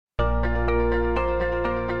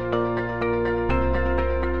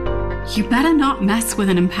you better not mess with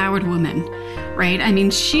an empowered woman, right? I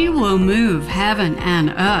mean, she will move heaven and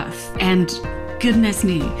earth. And goodness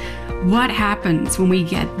me, what happens when we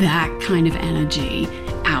get that kind of energy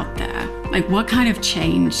out there? Like, what kind of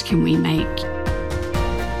change can we make?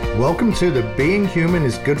 Welcome to the Being Human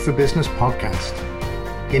is Good for Business podcast.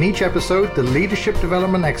 In each episode, the leadership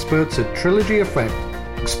development experts at Trilogy Effect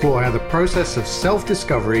explore how the process of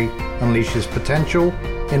self-discovery unleashes potential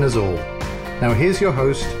in us all. Now here's your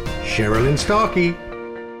host, Sherilyn Starkey.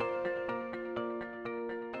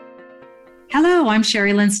 Hello, I'm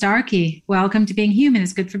Sherilyn Starkey. Welcome to Being Human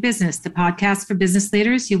is Good for Business, the podcast for business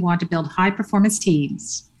leaders who want to build high-performance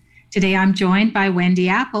teams. Today, I'm joined by Wendy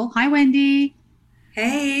Apple. Hi, Wendy.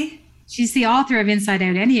 Hey. She's the author of Inside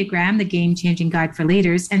Out Enneagram, the game-changing guide for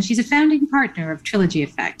leaders, and she's a founding partner of Trilogy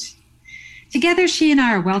Effect. Together, she and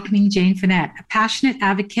I are welcoming Jane Finette, a passionate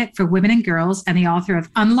advocate for women and girls and the author of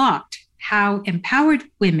Unlocked: How Empowered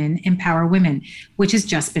Women Empower Women, which has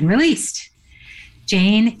just been released.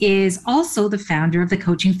 Jane is also the founder of the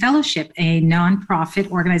Coaching Fellowship, a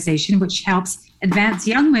nonprofit organization which helps advance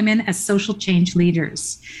young women as social change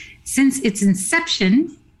leaders. Since its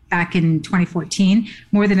inception back in 2014,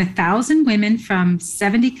 more than 1,000 women from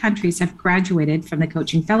 70 countries have graduated from the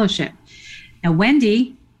Coaching Fellowship. Now,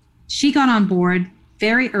 Wendy, she got on board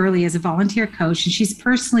very early as a volunteer coach, and she's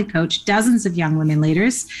personally coached dozens of young women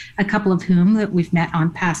leaders, a couple of whom that we've met on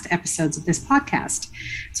past episodes of this podcast.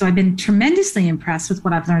 So I've been tremendously impressed with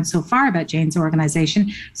what I've learned so far about Jane's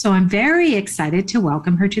organization. So I'm very excited to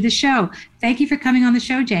welcome her to the show. Thank you for coming on the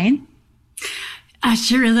show, Jane.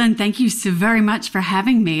 Sherilyn, thank you so very much for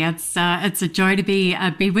having me. It's a joy to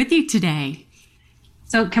be with you today.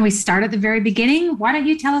 So can we start at the very beginning? Why don't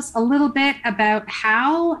you tell us a little bit about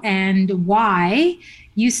how and why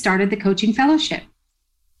you started the Coaching Fellowship?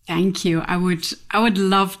 Thank you. I would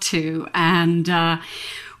love to. And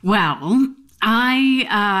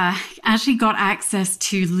I actually got access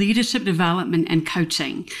to leadership development and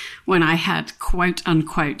coaching when I had, quote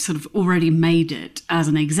unquote, sort of already made it as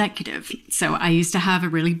an executive. So I used to have a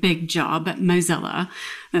really big job at Mozilla.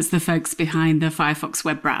 That's the folks behind the Firefox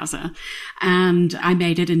web browser. And I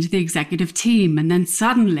made it into the executive team. And then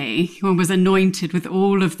suddenly I was anointed with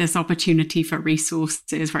all of this opportunity for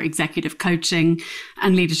resources, for executive coaching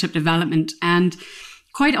and leadership development. And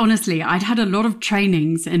quite honestly, I'd had a lot of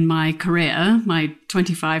trainings in my career, my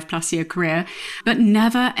 25 plus year career, but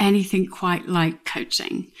never anything quite like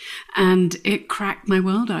coaching. And it cracked my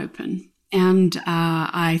world open. And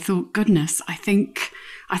I thought, goodness, I think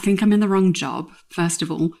I'm in the wrong job, first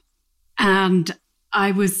of all. And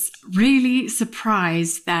I was really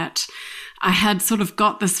surprised that I had sort of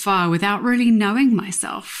got this far without really knowing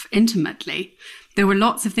myself intimately. There were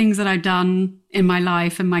lots of things that I'd done in my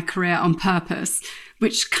life and my career on purpose,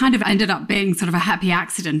 which kind of ended up being sort of a happy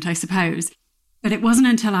accident, I suppose. But it wasn't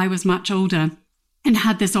until I was much older and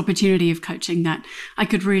had this opportunity of coaching that I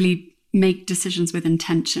could really make decisions with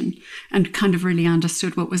intention and kind of really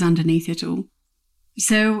understood what was underneath it all.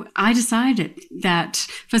 So I decided that,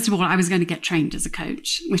 first of all, I was going to get trained as a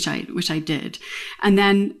coach, which I did. And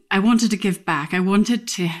then I wanted to give back. I wanted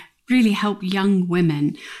to really help young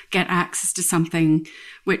women get access to something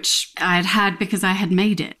which I had had because I had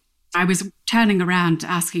made it. I was turning around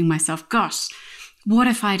asking myself, gosh, what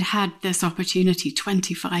if I'd had this opportunity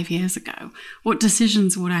 25 years ago? What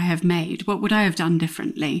decisions would I have made? What would I have done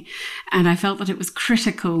differently? And I felt that it was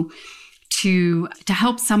critical to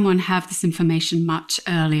help someone have this information much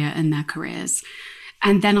earlier in their careers.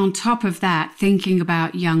 And then on top of that, thinking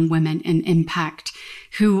about young women in impact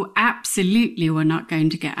who absolutely were not going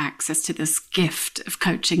to get access to this gift of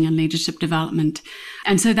coaching and leadership development.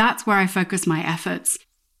 And so that's where I focus my efforts.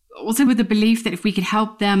 Also with the belief that if we could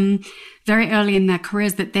help them very early in their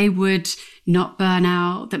careers, that they would not burn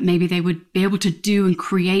out, that maybe they would be able to do and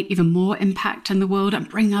create even more impact in the world and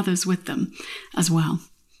bring others with them as well.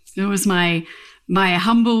 It was my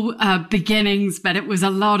humble beginnings, but it was a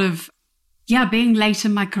lot of, being late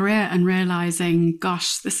in my career and realizing,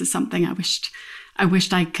 gosh, this is something I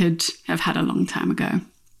wished I could have had a long time ago.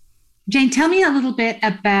 Jane, tell me a little bit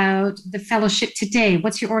about the fellowship today.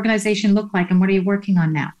 What's your organization look like and what are you working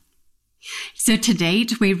on now? So to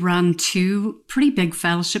date, we run 2 pretty big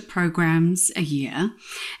fellowship programs a year,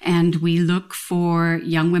 and we look for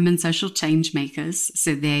young women social change makers.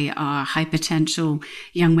 So they are high potential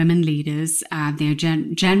young women leaders. They're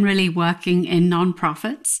generally working in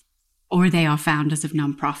nonprofits. or they are founders of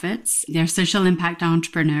nonprofits. They're social impact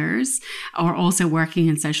entrepreneurs, or also working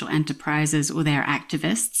in social enterprises, or they're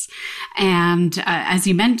activists. And as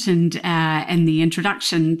you mentioned in the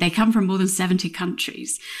introduction, they come from more than 70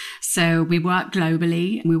 countries. So we work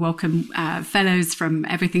globally. We welcome fellows from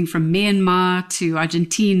everything from Myanmar to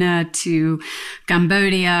Argentina to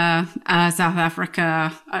Cambodia, South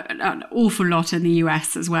Africa, an awful lot in the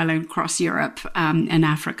US as well, and across Europe and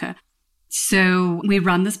Africa. So we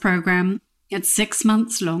run this program. It's 6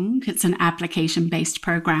 months long. It's an application-based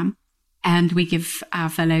program. And we give our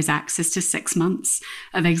fellows access to 6 months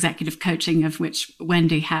of executive coaching, of which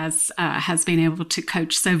Wendy has been able to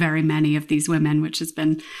coach so very many of these women, which has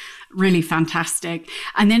been really fantastic.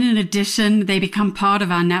 And then in addition, they become part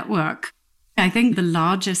of our network. I think the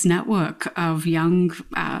largest network of young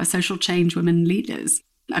social change women leaders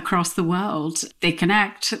across the world. They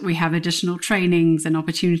connect. We have additional trainings and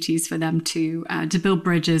opportunities for them to build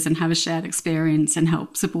bridges and have a shared experience and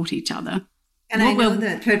help support each other. And I know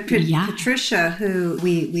that Patricia, who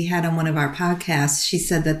we had on one of our podcasts, she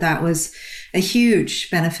said that was a huge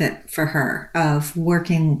benefit for her of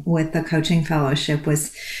working with the coaching fellowship,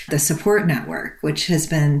 was the support network, which has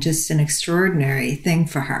been just an extraordinary thing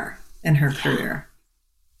for her in her career.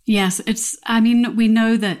 Yes, we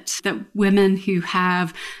know that women who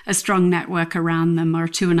have a strong network around them are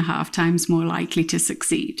 2.5 times more likely to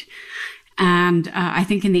succeed. And I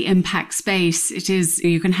think in the impact space,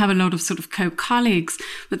 you can have a lot of sort of co-colleagues,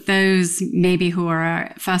 but those maybe who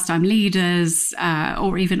are first-time leaders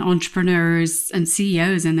or even entrepreneurs and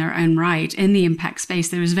CEOs in their own right, in the impact space,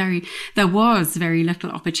 there was very little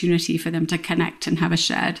opportunity for them to connect and have a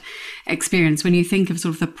shared experience. When you think of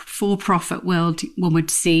sort of the for-profit world, one would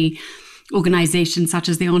see organizations such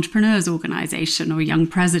as the Entrepreneurs Organization or Young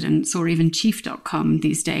Presidents or even Chief.com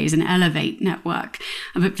these days, an Elevate network,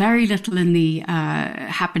 but very little in the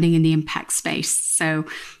happening in the impact space. So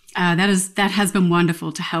that has been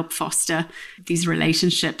wonderful to help foster these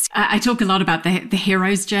relationships. I talk a lot about the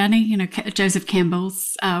hero's journey, Joseph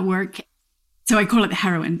Campbell's work. So I call it the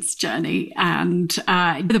heroine's journey, and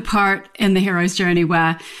the part in the hero's journey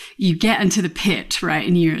where you get into the pit, right,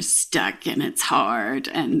 and you're stuck and it's hard.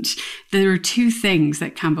 And there are 2 things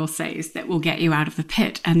that Campbell says that will get you out of the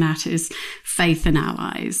pit, and that is faith and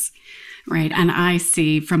allies, right? And I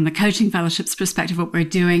see from the Coaching Fellowship's perspective, what we're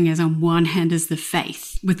doing is on one hand is the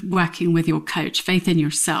faith with working with your coach, faith in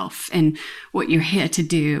yourself and what you're here to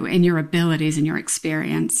do, in your abilities and your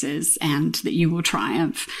experiences, and that you will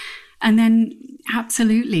triumph. And then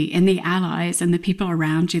absolutely in the allies and the people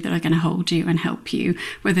around you that are going to hold you and help you,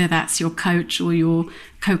 whether that's your coach or your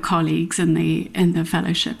co-colleagues in the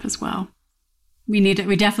fellowship as well. We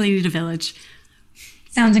definitely need a village.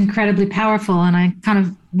 Sounds incredibly powerful. And I kind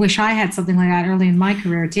of wish I had something like that early in my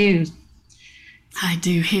career too. I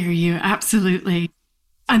do hear you. Absolutely.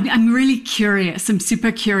 I'm really curious. I'm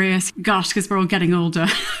super curious. Gosh, because we're all getting older.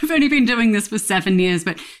 I've only been doing this for 7 years,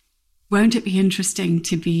 but won't it be interesting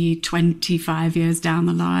to be 25 years down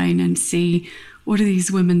the line and see what are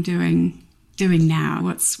these women doing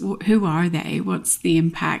now? Who are they? What's the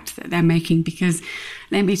impact that they're making? Because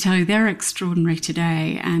let me tell you, they're extraordinary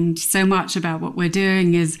today. And so much about what we're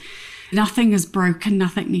doing is nothing is broken,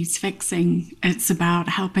 nothing needs fixing. It's about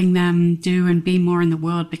helping them do and be more in the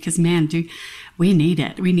world because, man, we need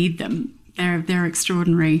it. We need them. They're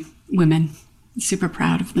extraordinary women. Super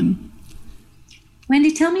proud of them.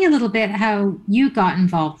 Wendy, tell me a little bit how you got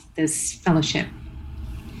involved with this fellowship.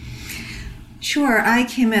 Sure. I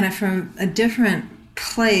came at it from a different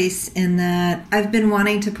place in that I've been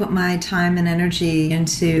wanting to put my time and energy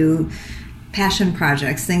into passion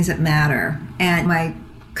projects, things that matter. And my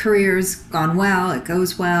career's gone well, it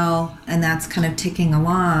goes well, and that's kind of ticking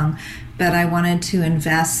along. But I wanted to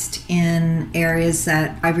invest in areas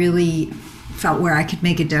that I really felt where I could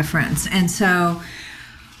make a difference. And so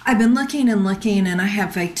I've been looking, and I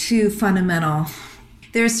have like 2 fundamental.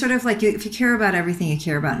 There's sort of like, if you care about everything, you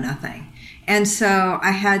care about nothing. And so I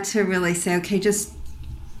had to really say, okay, just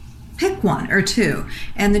pick 1 or 2.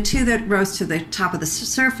 And the 2 that rose to the top of the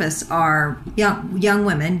surface are young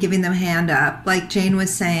women, giving them a hand up. Like Jane was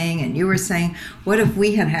saying, and you were saying, what if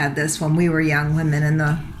we had this when we were young women in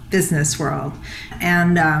the business world?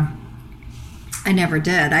 And I never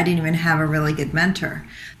did. I didn't even have a really good mentor.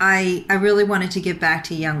 I really wanted to give back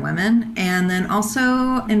to young women, and then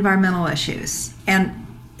also environmental issues. And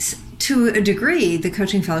to a degree, the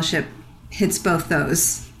Coaching Fellowship hits both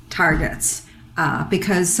those targets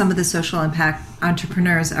because some of the social impact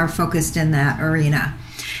entrepreneurs are focused in that arena.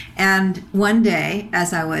 And one day,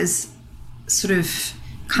 as I was sort of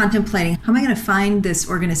contemplating, how am I going to find this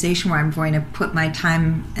organization where I'm going to put my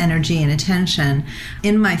time, energy, and attention?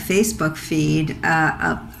 In my Facebook feed,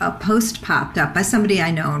 a post popped up by somebody I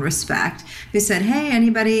know and respect who said, hey,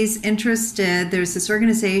 anybody's interested, there's this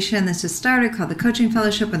organization that's just started called the Coaching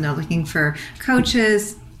Fellowship, and they're looking for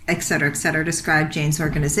coaches, et cetera, described Jane's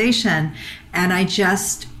organization. And I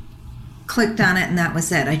just clicked on it, and that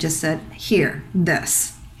was it. I just said, here,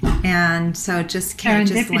 this. And so it just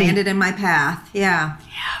landed in my path. Yeah,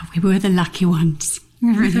 we were the lucky ones.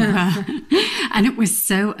 We really were. And it was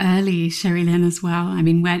so early, Sherry Lynn, as well. I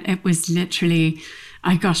mean, when it was literally,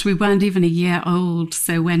 we weren't even a year old.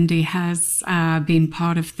 So Wendy has been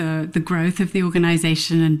part of the growth of the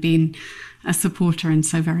organization and been a supporter in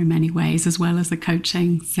so very many ways, as well as the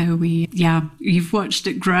coaching. So you've watched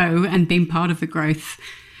it grow and been part of the growth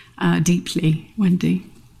deeply, Wendy.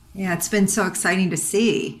 Yeah, it's been so exciting to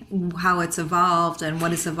see how it's evolved and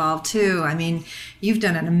what it's evolved to. I mean, you've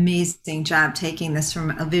done an amazing job taking this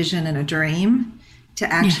from a vision and a dream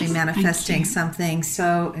to actually manifesting something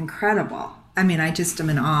so incredible. I mean, I just am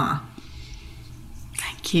in awe.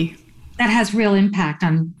 Thank you. That has real impact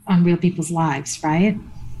on real people's lives, right?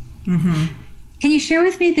 Mm-hmm. Can you share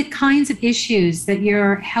with me the kinds of issues that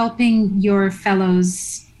you're helping your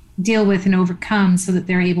fellows deal with and overcome so that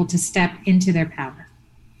they're able to step into their power?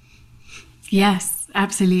 Yes,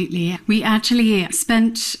 absolutely. We actually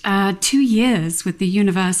spent 2 years with the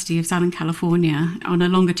University of Southern California on a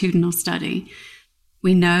longitudinal study.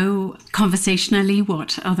 We know conversationally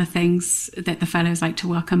what other things that the fellows like to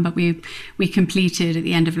work on, but we completed at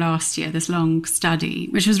the end of last year this long study,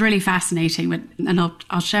 which was really fascinating. And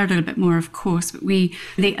I'll share a little bit more, of course. But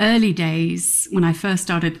the early days when I first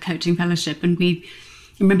started Coaching Fellowship, and we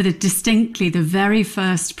remember that distinctly, the very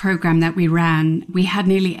first program that we ran, we had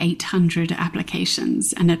nearly 800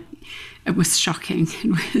 applications, and it was shocking.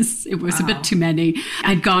 It was a bit too many.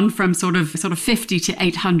 I'd gone from sort of 50 to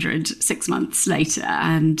 800 6 months later,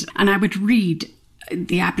 and I would read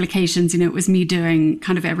the applications. It was me doing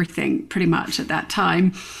kind of everything pretty much at that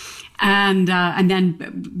time. And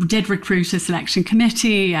then did recruit a selection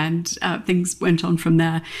committee, and things went on from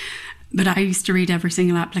there. But I used to read every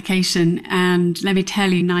single application, and let me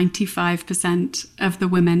tell you, 95% of the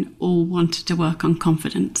women all wanted to work on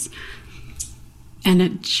confidence. And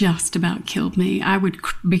it just about killed me. I would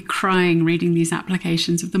be crying reading these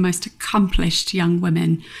applications of the most accomplished young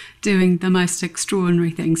women doing the most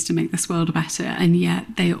extraordinary things to make this world better, and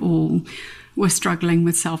yet they all were struggling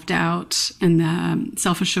with self-doubt and the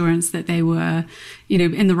self-assurance that they were,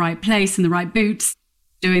 in the right place, in the right boots,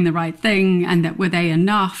 doing the right thing, and that were they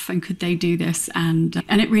enough, and could they do this? And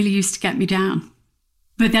it really used to get me down.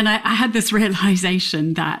 But then I had this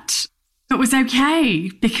realization that it was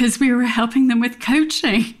okay, because we were helping them with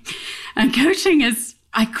coaching. And coaching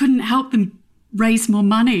I couldn't help them raise more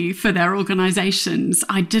money for their organizations.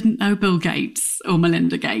 I didn't know Bill Gates or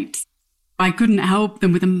Melinda Gates. I couldn't help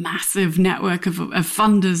them with a massive network of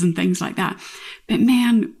funders and things like that. But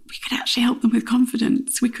man, we could actually help them with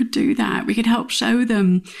confidence. We could do that. We could help show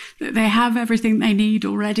them that they have everything they need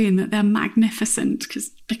already and that they're magnificent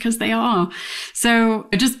because they are. So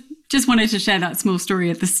I just wanted to share that small story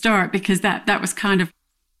at the start, because that was kind of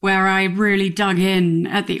where I really dug in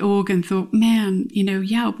at the org and thought, man,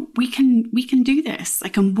 we can do this.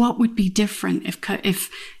 Like, and what would be different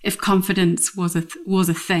if confidence was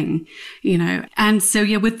a thing, And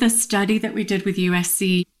so, with the study that we did with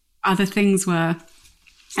USC, other things were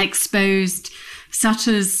exposed, such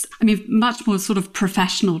as, much more sort of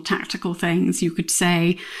professional, tactical things, you could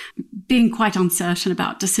say, being quite uncertain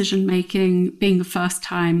about decision making, being a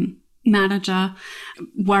first-time manager,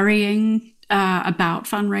 worrying about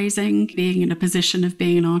fundraising, being in a position of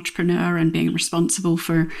being an entrepreneur and being responsible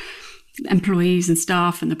for employees and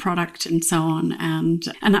staff and the product and so on.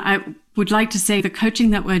 And I would like to say the coaching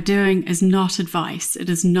that we're doing is not advice. It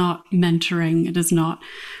is not mentoring. It is not,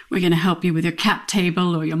 we're going to help you with your cap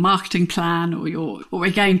table or your marketing plan, or what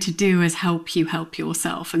we're going to do is help you help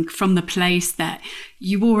yourself. And from the place that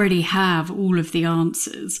you already have all of the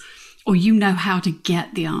answers, or how to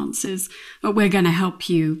get the answers, but we're going to help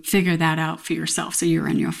you figure that out for yourself, so you're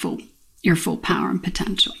in your full power and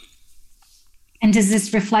potential. And does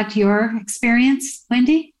this reflect your experience,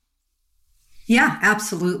 Wendy? Yeah,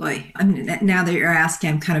 absolutely. Now that you're asking,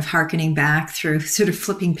 I'm kind of hearkening back through, sort of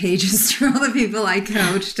flipping pages through all the people I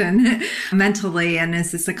coached and mentally, and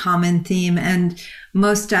is this a common theme? And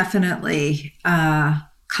most definitely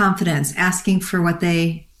confidence, asking for what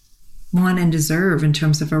they want and deserve in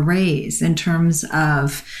terms of a raise, in terms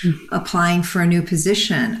of applying for a new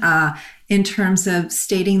position, in terms of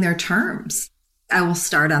stating their terms. I will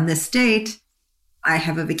start on this date. I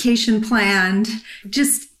have a vacation planned,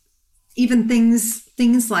 just even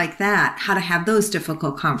things like that, how to have those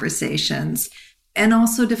difficult conversations. And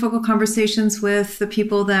also difficult conversations with the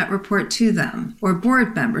people that report to them or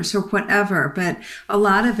board members or whatever. But a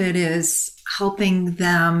lot of it is helping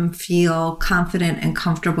them feel confident and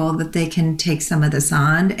comfortable that they can take some of this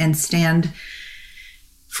on and stand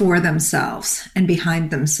for themselves and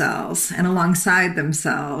behind themselves and alongside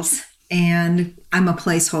themselves. And I'm a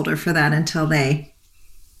placeholder for that until they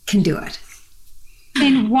can do it.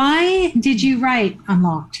 And why did you write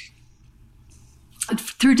Unlocked?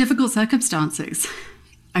 Through difficult circumstances.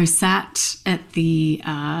 I sat at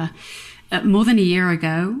more than a year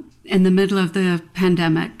ago in the middle of the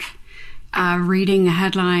pandemic, reading a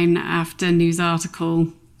headline after news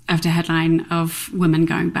article after headline of women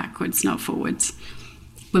going backwards, not forwards.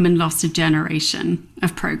 Women lost a generation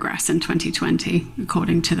of progress in 2020,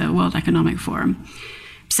 according to the World Economic Forum.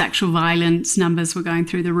 Sexual violence numbers were going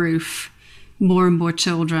through the roof. More and more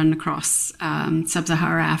children across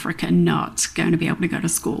sub-Saharan Africa not going to be able to go to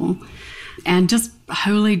school. And just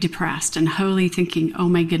wholly depressed and wholly thinking, oh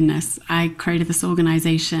my goodness, I created this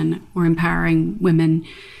organization. We're empowering women.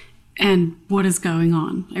 And what is going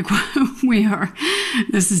on? Like,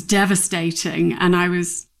 this is devastating. And I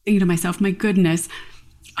was thinking to myself, my goodness,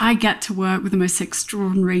 I get to work with the most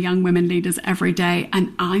extraordinary young women leaders every day.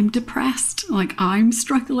 And I'm depressed. Like, I'm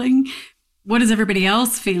struggling. What is everybody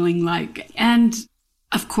else feeling like? And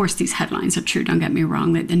of course, these headlines are true. Don't get me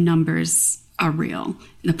wrong, that the numbers are real.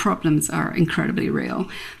 The problems are incredibly real.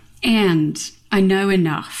 And I know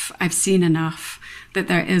enough, I've seen enough that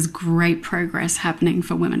there is great progress happening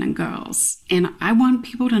for women and girls. And I want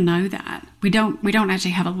people to know that. We don't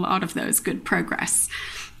actually have a lot of those good progress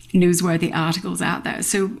newsworthy articles out there.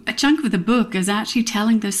 So a chunk of the book is actually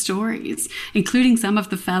telling those stories, including some of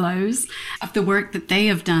the fellows of the work that they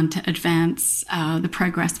have done to advance the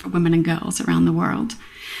progress for women and girls around the world.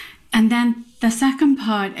 And then the second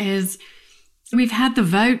part is we've had the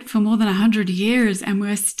vote for more than 100 years and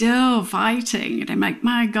we're still fighting. And I'm like,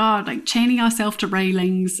 my God, like chaining ourselves to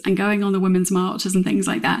railings and going on the women's marches and things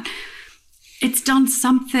like that. It's done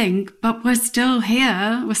something, but we're still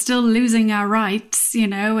here. We're still losing our rights,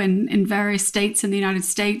 in various states in the United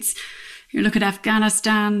States. You look at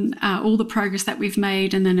Afghanistan, all the progress that we've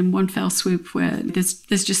made, and then in one fell swoop where there's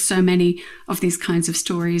just so many of these kinds of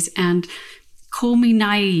stories. And call me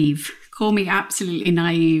naive, call me absolutely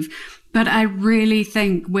naive, but I really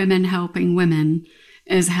think women helping women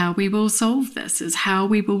is how we will solve this, is how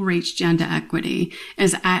we will reach gender equity,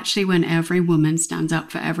 is actually when every woman stands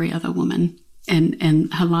up for every other woman in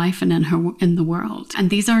her life and in the world. And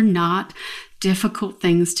these are not difficult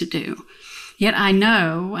things to do. Yet I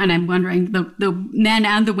know, and I'm wondering, the men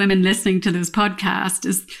and the women listening to this podcast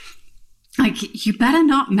is like, you better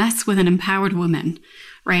not mess with an empowered woman,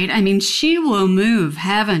 right? I mean, she will move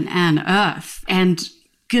heaven and earth. And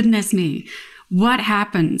goodness me, what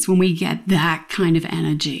happens when we get that kind of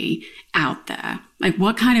energy out there? Like,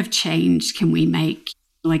 what kind of change can we make?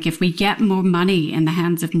 Like, if we get more money in the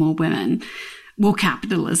hands of more women, will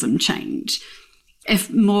capitalism change?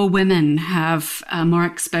 If more women have more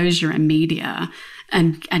exposure in media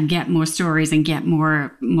and get more stories and get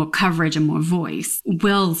more coverage and more voice,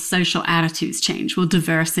 will social attitudes change? Will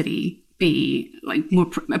diversity be like more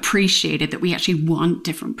appreciated, that we actually want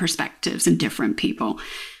different perspectives and different people?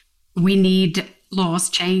 We need laws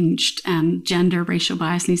changed, and gender, racial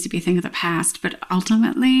bias needs to be a thing of the past. But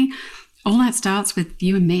ultimately, all that starts with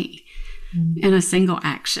you and me in a single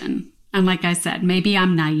action. And like I said, maybe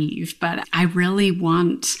I'm naive, but I really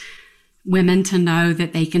want women to know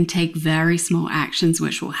that they can take very small actions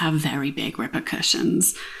which will have very big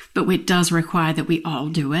repercussions. But it does require that we all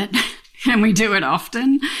do it. And we do it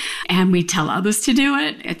often. And we tell others to do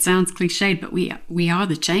it. It sounds cliched, but we are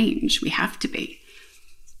the change. We have to be.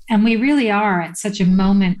 And we really are at such a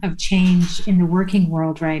moment of change in the working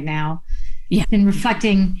world right now. Yeah. Been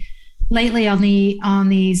reflecting lately on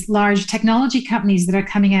these large technology companies that are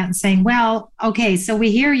coming out and saying, well, okay, so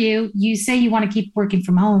we hear you. You say you want to keep working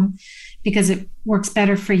from home because it works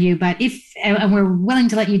better for you. And we're willing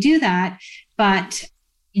to let you do that, but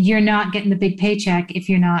you're not getting the big paycheck if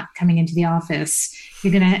you're not coming into the office.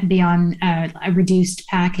 You're going to be on a reduced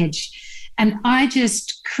package. And I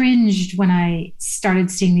just cringed when I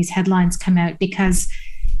started seeing these headlines come out, because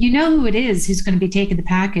you know who it is who's going to be taking the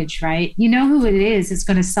package, right? You know who it is that's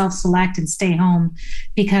going to self-select and stay home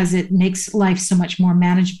because it makes life so much more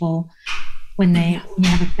manageable when you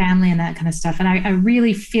have a family and that kind of stuff. And I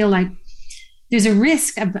really feel like there's a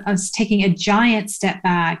risk of us taking a giant step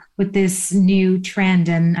back with this new trend.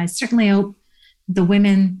 And I certainly hope the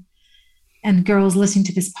women and girls listening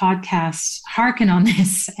to this podcast, hearken on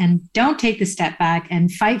this and don't take the step back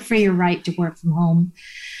and fight for your right to work from home.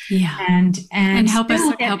 Yeah. And help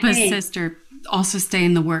us sister also stay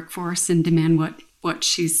in the workforce and demand what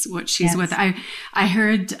she's yes. with. I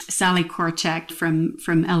heard Sally Korchak from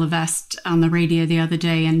Elevest on the radio the other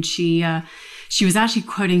day, and she was actually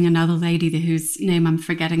quoting another lady whose name I'm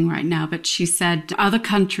forgetting right now, but she said other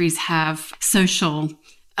countries have social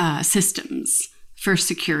systems for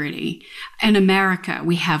security. In America,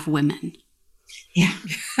 we have women. Yeah.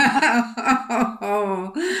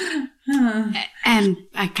 And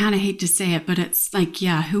I kind of hate to say it, but it's like,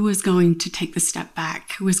 yeah, who is going to take the step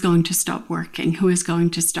back? Who is going to stop working? Who is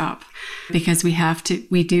going to stop? Because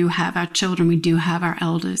we do have our children, we do have our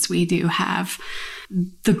elders, we do have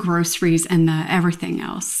the groceries and the everything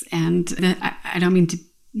else. And I don't mean to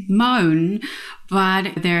moan, but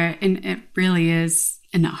it really is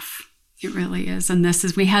enough. It really is. And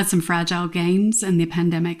we had some fragile gains, and the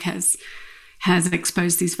pandemic has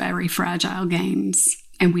exposed these very fragile gains,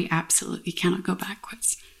 and we absolutely cannot go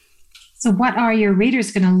backwards. So what are your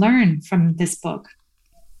readers going to learn from this book?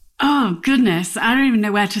 Oh, goodness. I don't even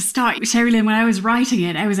know where to start. Sherry-Lynn, when I was writing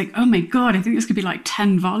it, I was like, oh my God, I think this could be like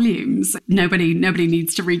 10 volumes. Nobody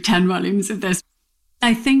needs to read 10 volumes of this.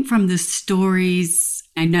 I think from the stories,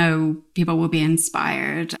 I know people will be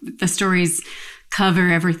inspired. The stories cover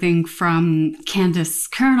everything from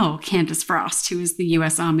Colonel Candace Frost, who is the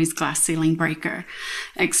U.S. Army's glass ceiling breaker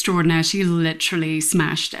extraordinaire. She literally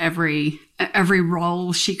smashed every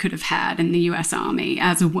role she could have had in the U.S. Army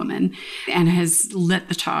as a woman, and has lit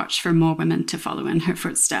the torch for more women to follow in her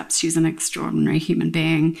footsteps. She's an extraordinary human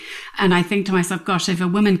being. And I think to myself, gosh, if a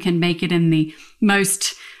woman can make it in the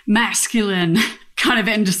most masculine kind of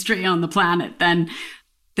industry on the planet, then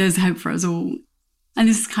there's hope for us all. And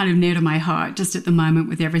this is kind of near to my heart just at the moment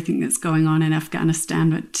with everything that's going on in Afghanistan.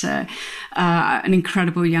 But an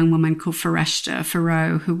incredible young woman called Fareshta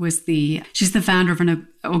Farrow, she's the founder of an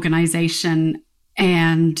organization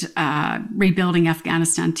and Rebuilding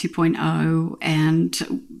Afghanistan 2.0,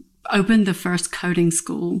 and opened the first coding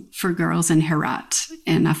school for girls in Herat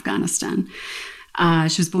in Afghanistan.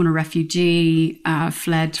 She was born a refugee,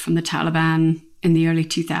 fled from the Taliban in the early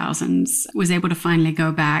 2000s, was able to finally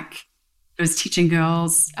go back. I was teaching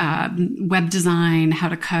girls web design, how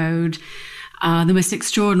to code. The most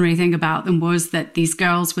extraordinary thing about them was that these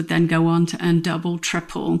girls would then go on to earn double,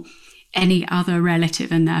 triple any other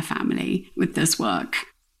relative in their family with this work.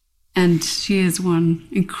 And she is one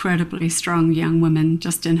incredibly strong young woman,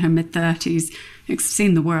 just in her mid-30s,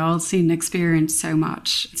 seen the world, seen and experienced so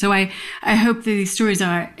much. So I hope that these stories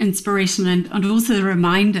are inspirational and also a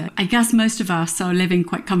reminder. I guess most of us are living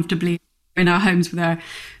quite comfortably in our homes with our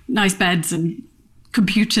nice beds and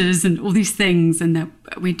computers and all these things, and that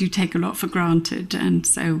we do take a lot for granted. And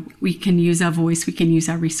so we can use our voice, we can use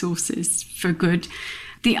our resources for good.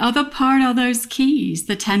 The other part are those keys,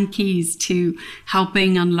 the 10 keys to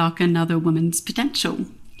helping unlock another woman's potential.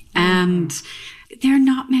 And they're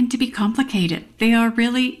not meant to be complicated. They are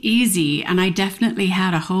really easy. And I definitely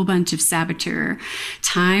had a whole bunch of saboteur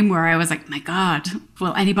time where I was like, my God,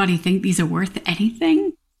 will anybody think these are worth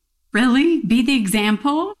anything? Really? Be the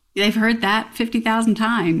example? They've heard that 50,000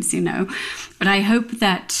 times, But I hope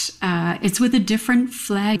that it's with a different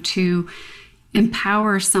flair to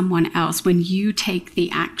empower someone else when you take the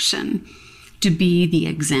action to be the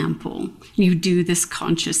example. You do this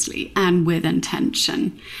consciously and with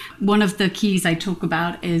intention. One of the keys I talk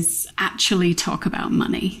about is actually talk about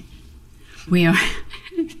money. I'm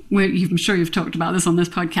sure you've talked about this on this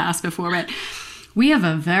podcast before, but we have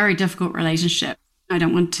a very difficult relationship. I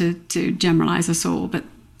don't want to generalize us all, but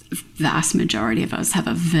the vast majority of us have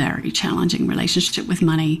a very challenging relationship with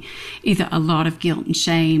money. Either a lot of guilt and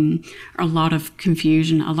shame, or a lot of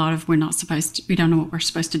confusion, a lot of we don't know what we're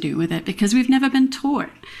supposed to do with it because we've never been taught.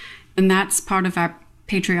 And that's part of our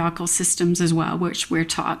patriarchal systems as well, which we're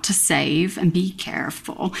taught to save and be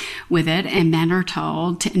careful with it. And men are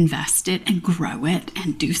told to invest it and grow it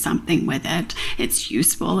and do something with it. It's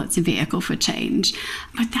useful. It's a vehicle for change.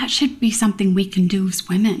 But that should be something we can do as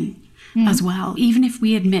women as well. Even if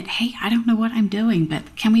we admit, hey, I don't know what I'm doing,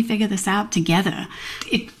 but can we figure this out together?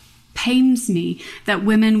 It pains me that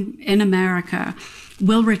women in America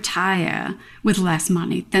will retire with less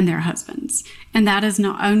money than their husbands. And that is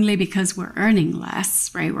not only because we're earning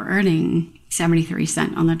less, right? We're earning 73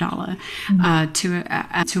 cents on the dollar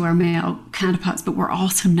to our male counterparts, but we're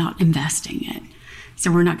also not investing it.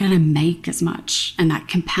 So we're not going to make as much, and that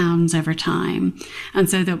compounds over time. And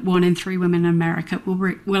so that 1 in 3 women in America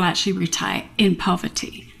will actually retire in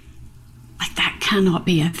poverty. Like that cannot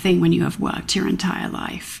be a thing when you have worked your entire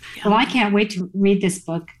life. Well, I can't wait to read this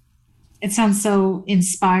book. It sounds so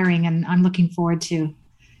inspiring, and I'm looking forward to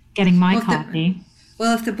getting my copy.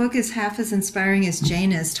 Well, if the book is half as inspiring as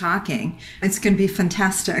Jane is talking, it's going to be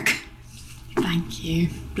fantastic. Thank you.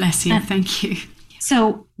 Bless you. Thank you.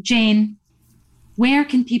 So, Jane, where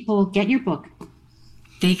can people get your book?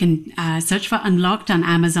 They can search for Unlocked on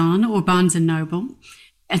Amazon or Barnes & Noble.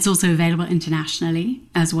 It's also available internationally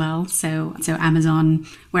as well. So Amazon,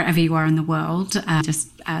 wherever you are in the world, just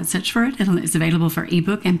search for it. It's available for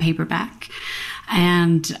ebook and paperback.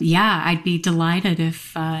 And yeah, I'd be delighted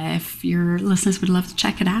if your listeners would love to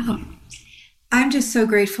check it out. I'm just so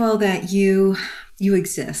grateful that you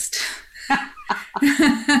exist.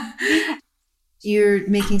 You're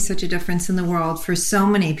making such a difference in the world for so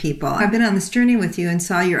many people. I've been on this journey with you and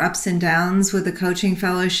saw your ups and downs with the coaching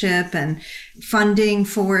fellowship and funding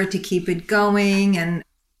for it to keep it going and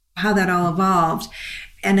how that all evolved.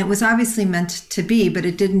 And it was obviously meant to be, but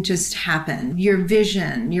it didn't just happen. Your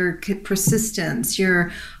vision, your persistence,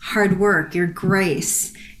 your hard work, your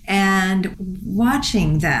grace, and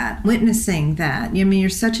watching that, witnessing that. I mean, you're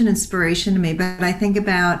such an inspiration to me, but I think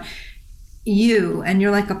about you, and you're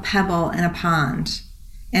like a pebble in a pond,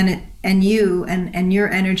 and you and your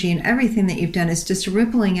energy and everything that you've done is just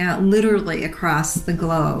rippling out literally across the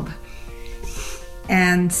globe.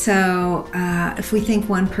 And so if we think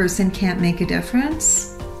one person can't make a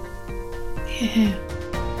difference,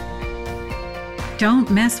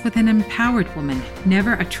 Don't mess with an empowered woman.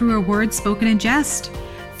 Never a truer word spoken in jest.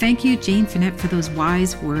 Thank you, Jane Finette, for those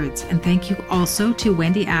wise words. And thank you also to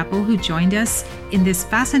Wendy Apple, who joined us in this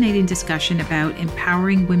fascinating discussion about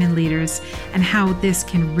empowering women leaders and how this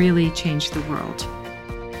can really change the world.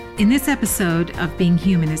 In this episode of Being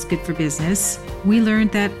Human is Good for Business, we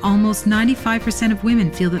learned that almost 95% of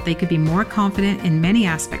women feel that they could be more confident in many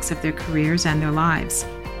aspects of their careers and their lives.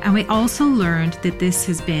 And we also learned that this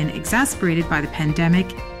has been exacerbated by the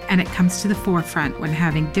pandemic, and it comes to the forefront when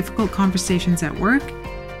having difficult conversations at work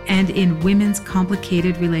and in women's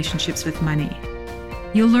complicated relationships with money.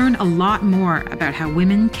 You'll learn a lot more about how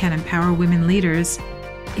women can empower women leaders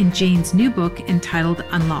in Jane's new book entitled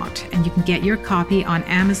Unlocked, and you can get your copy on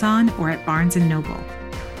Amazon or at Barnes & Noble.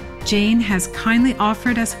 Jane has kindly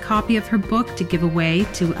offered us a copy of her book to give away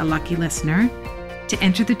to a lucky listener. To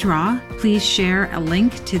enter the draw, please share a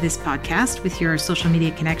link to this podcast with your social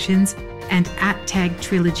media connections and @tag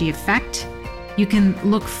Trilogy Effect. You can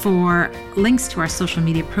look for links to our social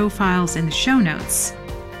media profiles in the show notes.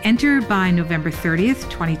 Enter by November 30th,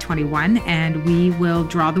 2021, and we will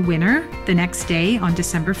draw the winner the next day on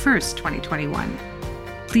December 1st, 2021.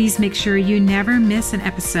 Please make sure you never miss an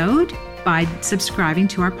episode by subscribing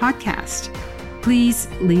to our podcast. Please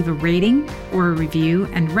leave a rating or a review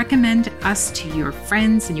and recommend us to your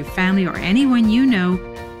friends and your family or anyone you know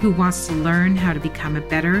who wants to learn how to become a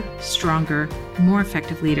better, stronger, more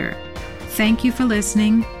effective leader. Thank you for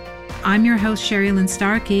listening. I'm your host, Sherry Lynn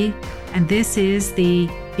Starkey, and this is the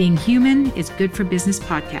Being Human is Good for Business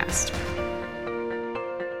podcast.